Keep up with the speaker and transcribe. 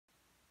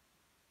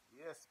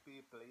Yes,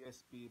 people,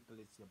 it's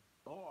your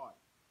boy,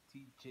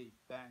 TJ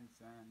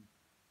Banks, and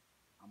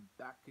I'm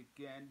back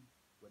again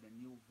with a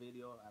new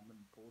video. I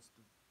haven't post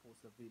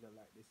a video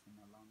like this in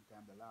a long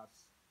time.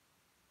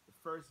 The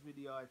first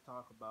video I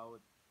talked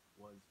about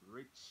was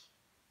Rich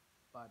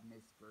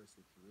Badness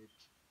versus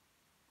Rich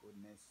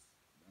Goodness.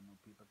 I know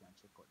people can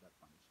check out that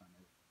on the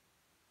channel.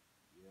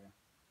 Yeah.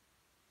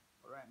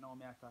 But right now,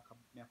 me I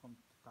come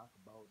to talk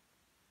about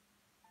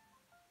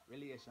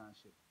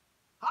relationship.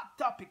 Hot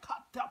topic,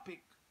 hot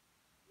topic.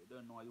 You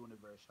don't know a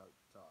universal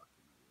talk,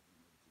 you don't know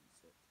everything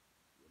set.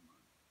 Yeah, man.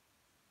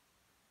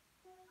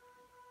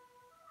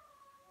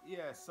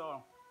 Yeah, so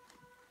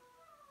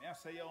I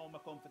say yo, I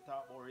come to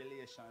talk about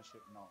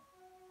relationship now.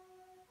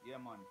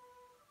 Yeah, man.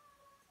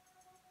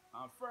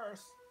 And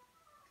first,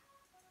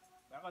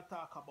 we're gonna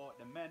talk about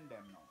the men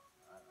them now.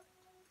 Alright.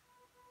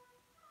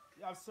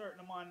 You have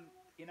certain man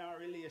in a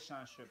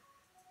relationship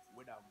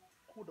with a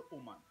good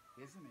woman,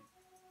 isn't it?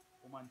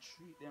 Woman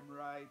treat them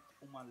right,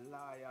 woman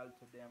loyal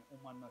to them,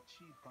 woman not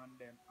cheat on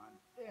them, and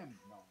them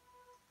now.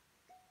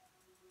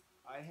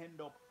 I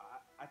end up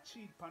I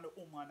cheat on the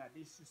woman, I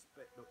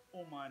disrespect the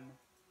woman,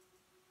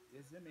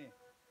 you see me?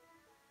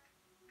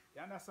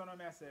 You understand what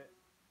I say?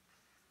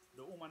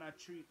 The woman I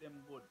treat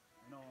them good,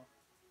 you know.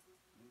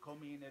 You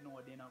come in, they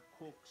know they not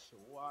cook, she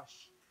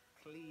wash,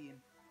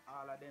 clean,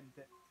 all of them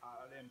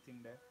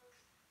thing there.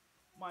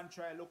 Man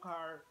try look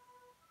her,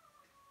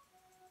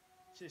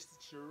 she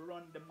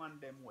run the man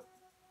them way.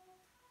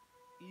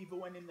 Even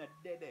when in the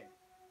dead end,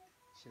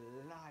 she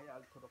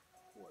loyal to the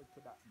core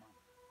to that man.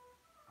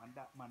 And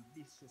that man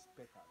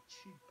disrespect her,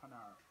 cheat on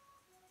her.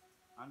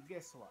 And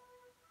guess what?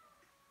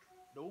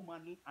 The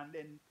woman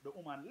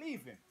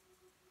leave him.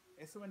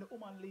 And so when the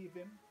woman leave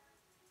him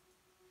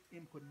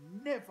could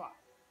never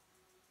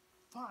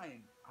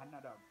find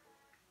another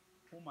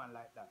woman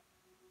like that.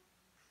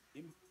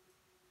 He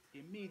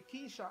meet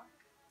Keisha,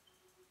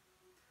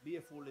 be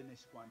a fool in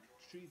this one.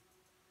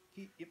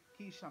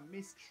 Keisha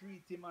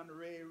mistreat him and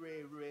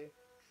Ray.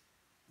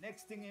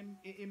 Next thing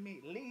he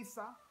meet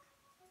Lisa,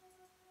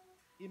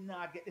 him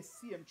not get the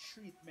same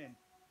treatment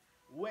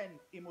when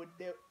him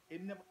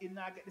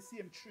not get the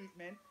same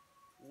treatment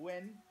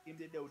when him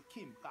did with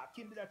Kim. Cause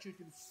Kim did treat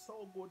him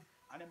so good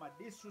and him a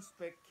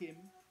disrespect Kim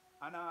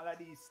and all of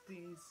these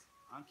things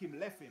and Kim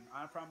left him.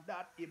 And from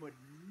that he could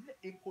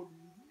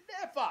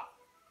never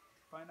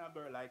find a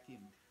girl like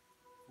him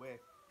where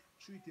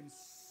treat him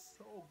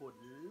so good,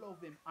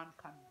 love him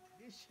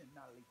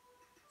unconditionally.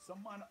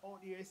 Some man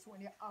out here is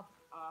when you have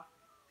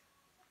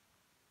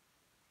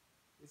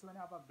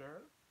a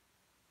girl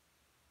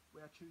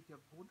where treat you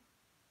good.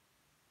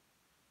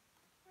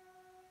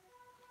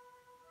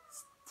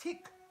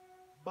 Stick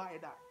by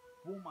that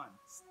woman.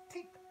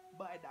 Stick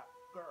by that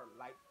girl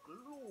like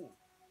glue.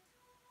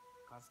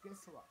 Cause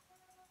guess what?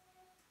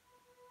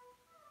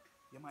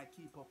 You might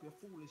keep up your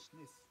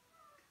foolishness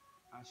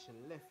and she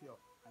left you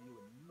and you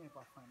will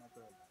never find a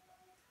girl like that.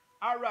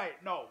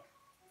 Alright, now.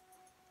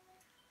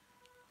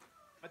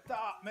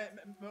 Me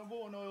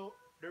go know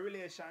the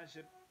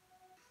relationship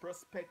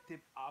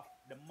perspective of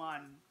the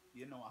man,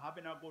 you know,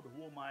 having a good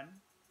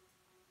woman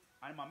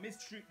and I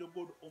mistreat the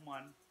good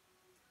woman.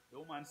 The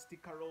woman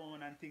stick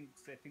around and think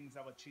say things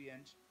have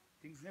changed.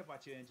 Things never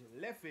change.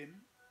 Left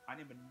him and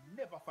he will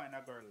never find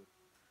a girl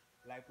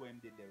like when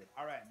did there.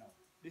 Alright now.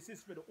 This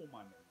is for the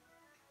woman.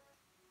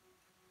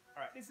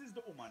 Alright, this is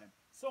the woman.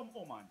 Some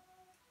woman,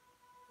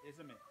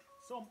 isn't it?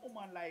 Some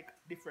woman like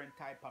different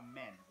type of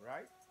men,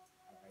 right?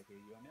 Alright, here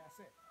you know what I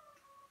say.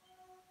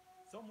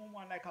 Some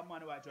woman like a man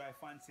who drive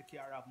fancy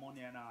car, have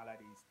money and all of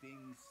these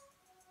things.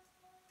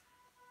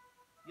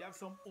 You have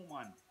some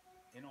woman,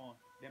 you know,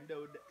 them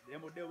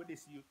will deal with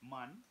this youth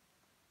man.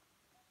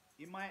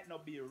 He might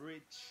not be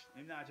rich,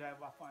 he not drive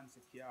a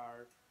fancy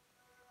car.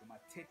 He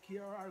might take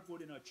care of her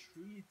good enough,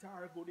 treat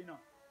her good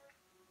enough.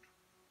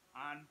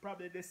 And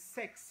probably the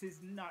sex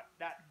is not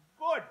that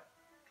good.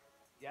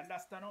 You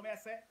understand what I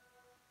say?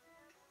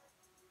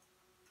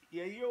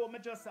 You hear what I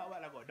just said a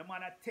while ago. The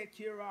man take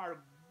care of her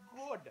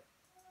good.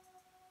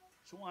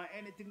 She want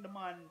anything the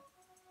man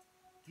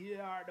give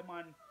her, the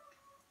man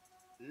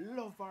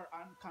love her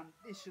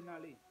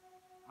unconditionally.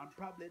 And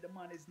probably the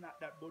man is not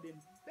that good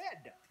in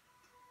bed.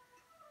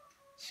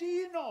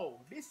 She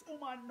know, this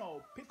woman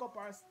know, pick up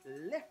her,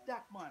 left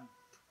that man.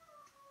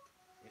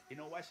 You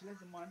know why she left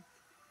the man?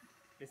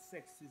 The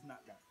sex is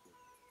not that good.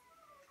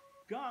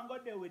 Go and go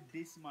there with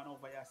this man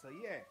over here, so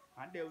yeah.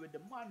 And there with the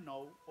man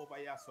now over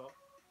here, so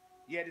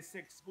yeah, the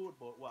sex good,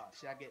 but what?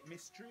 She get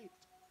mistreated.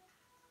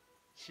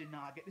 She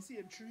not get the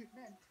same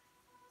treatment.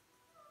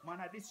 Man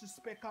a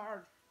disrespect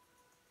her.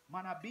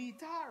 Man a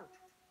beat her.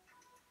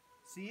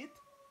 See it?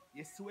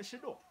 You see what she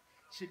do?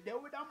 She there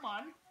with a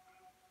man.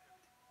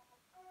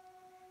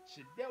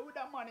 She there with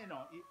a man, you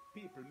know.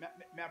 People,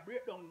 me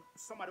break down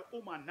some of the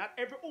woman. Not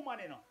every woman,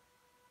 you know.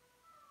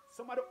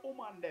 Some of the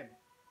woman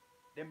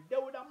them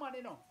there with a man,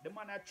 you know. The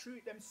man a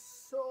treat them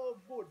so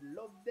good.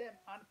 Love them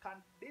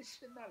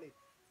unconditionally.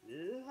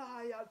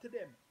 Loyal to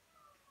them.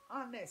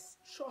 Honest.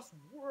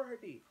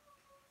 Trustworthy.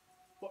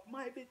 But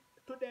maybe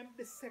to them,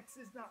 the sex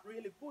is not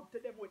really good to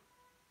them with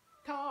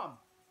Tom.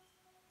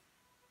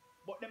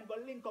 But them go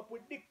link up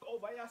with dick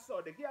over here,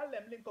 so the girl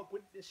them link up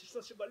with,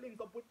 so she go link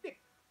up with dick.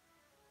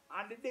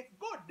 And the dick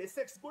good, the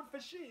sex good for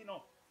she, you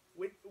know,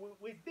 with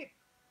dick.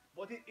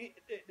 But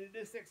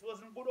the sex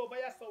wasn't good over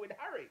here, so with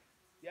Harry.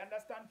 You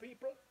understand,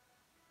 people?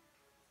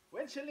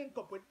 When she link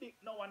up with dick,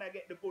 no one I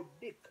get the good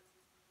dick.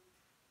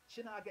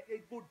 She not get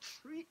a good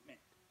treatment.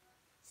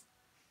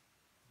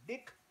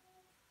 Dick,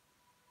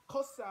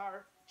 cuss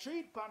her,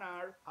 treat pan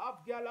her,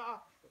 have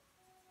gala,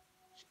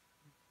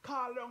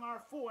 call on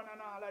her phone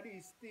and all of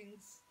these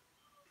things.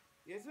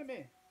 You see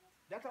me?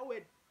 That's how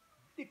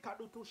dick I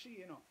do to she,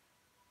 you know.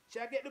 She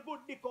get the good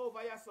dick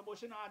over here, so but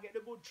she not get the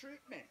good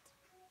treatment.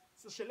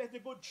 So she left the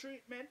good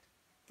treatment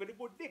for the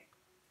good dick.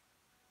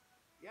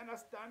 You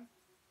understand?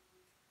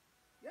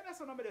 You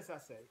understand what I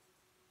say?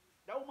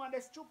 That woman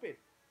is stupid.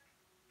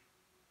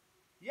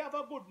 You have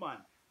a good man,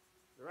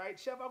 right?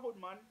 She have a good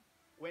man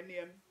when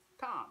named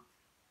Tom.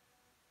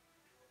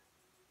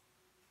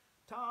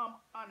 Tom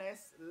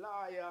honest,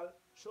 loyal,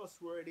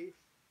 trustworthy.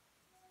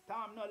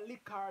 Tom no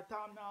lick her,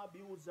 Tom no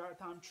abuse her,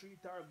 Tom treat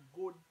her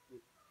good.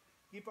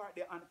 Give her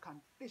the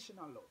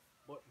unconditional love.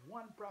 But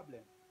one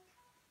problem.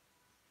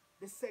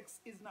 The sex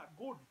is not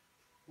good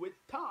with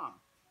Tom.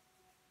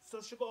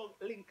 So she go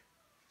link.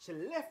 She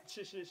left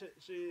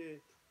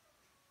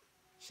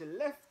she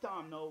left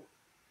Tom now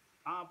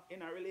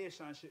in a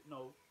relationship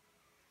now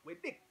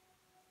with Dick.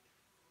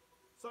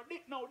 So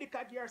Dick now Dick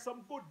can give her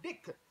some good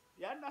dick.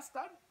 You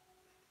understand?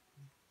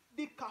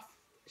 Dick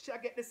she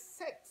get the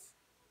sex.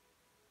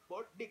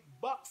 But Dick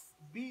box,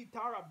 beat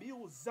her,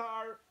 abuse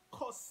her,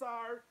 cuss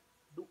her,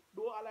 do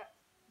all that,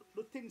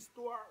 do things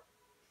to her.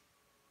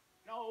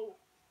 Now,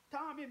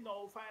 Tom him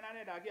now find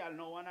another girl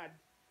now and I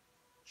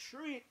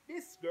treat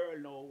this girl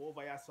now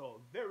over here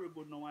so very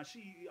good now and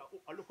she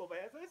I look over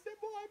here and say,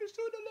 boy, I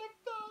should have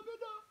left Tom, you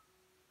know.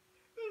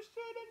 I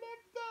should have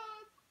left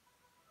Tom.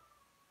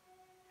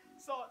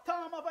 So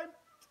Tom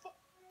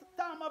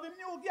have a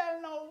new girl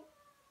now.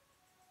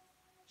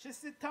 She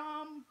see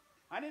Tom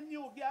and a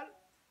new girl.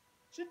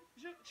 She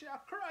a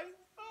cry.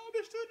 Oh,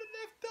 we should have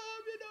left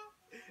Tom, you know.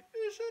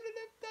 We should have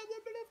left Tom when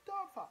we left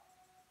Tom for.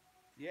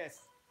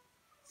 Yes.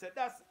 So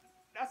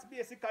that's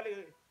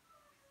basically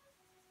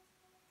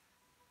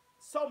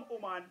some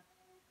woman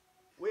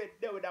with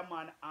there with a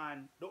man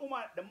and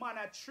the man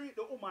treat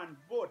the woman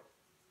good.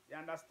 You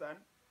understand?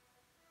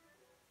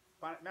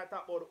 I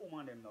talk about the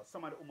woman them now.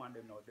 Some of the woman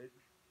them now.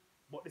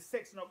 But the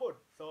sex not good.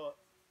 So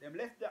them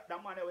left that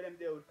man with them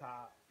there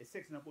because the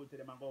sex not good to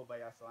them and go over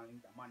here so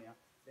and the money.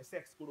 The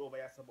sex good over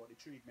here so but the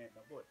treatment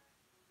not good.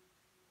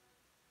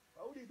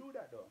 How would you do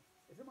that though?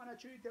 If the man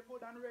treat you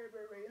good and very,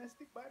 you know,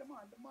 stick by the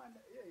man,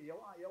 yeah, you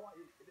want,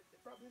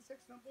 probably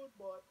sex not good,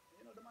 but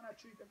you know the man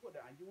treat you good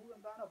and you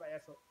wouldn't go over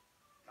here so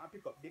can't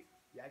pick up dick,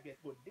 yeah,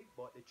 get good dick,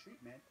 but the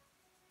treatment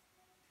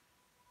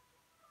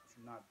is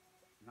not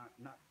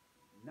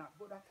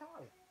good at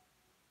all.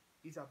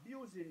 He's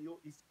abusing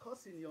you, he's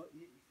cussing you,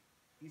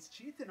 he's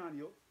cheating on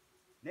you.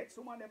 Next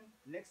woman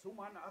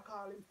I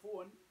call him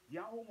phone,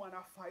 young woman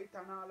I fight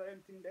and all of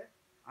them thing there.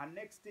 And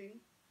next thing,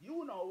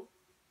 you know,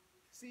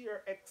 see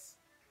your ex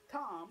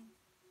Tom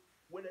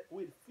with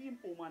film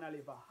woman and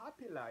live a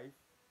happy life.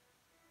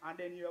 And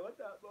then you have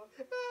that about I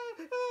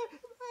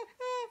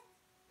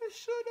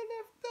should have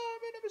left Tom,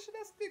 I should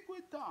have stick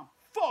with Tom.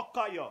 Fuck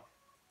you.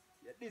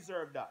 You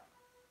deserve that.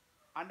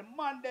 And the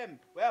man them,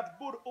 we have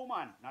good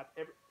woman, not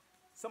every.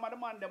 Some of the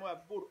man them we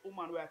have good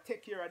woman, we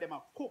take care of them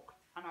and cook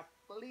and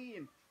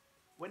clean.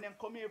 When them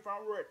come here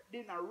from work,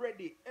 dinner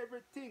ready,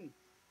 everything.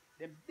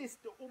 Them this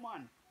the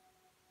woman.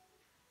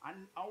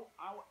 And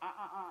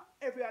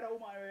every other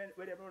woman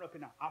where they run up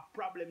in have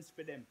problems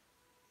for them.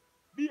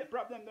 Be a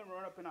problem them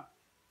run up in.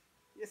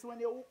 It's when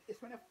you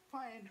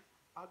find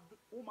a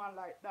woman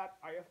like that,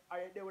 are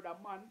you there with a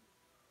man,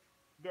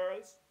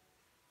 girls?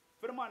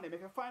 For the man them,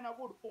 if you find a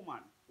good woman,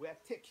 we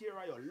take care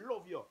of you,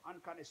 love you,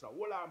 unconditional,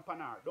 hold her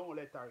and her, don't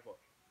let her go.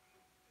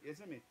 You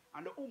see me?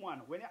 And the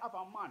woman, when you have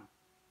a man,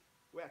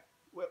 we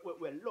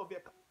love you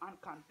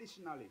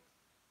unconditionally.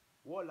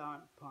 Hold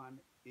on pan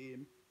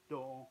him,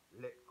 don't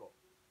let go.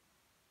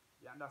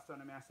 You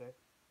understand what I say?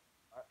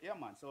 Yeah,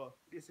 man. So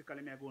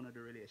basically, me going to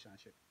the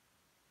relationship.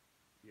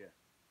 Yeah.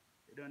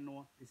 You don't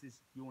know, this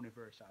is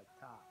universal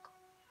talk.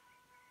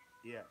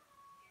 Yeah.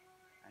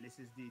 And this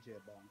is DJ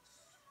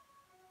Bounce.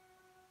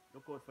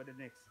 Look out for the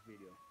next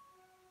video.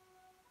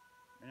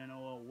 I don't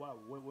know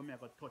what we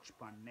make a touch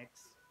upon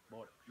next,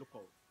 but look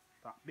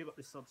out. Big up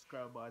the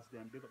subscribers,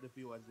 them. Big up the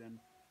viewers, them.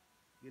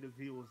 Give the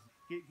views.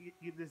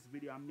 Give this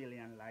video 1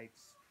 million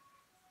likes.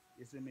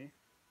 You see me?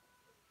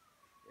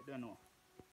 You don't know.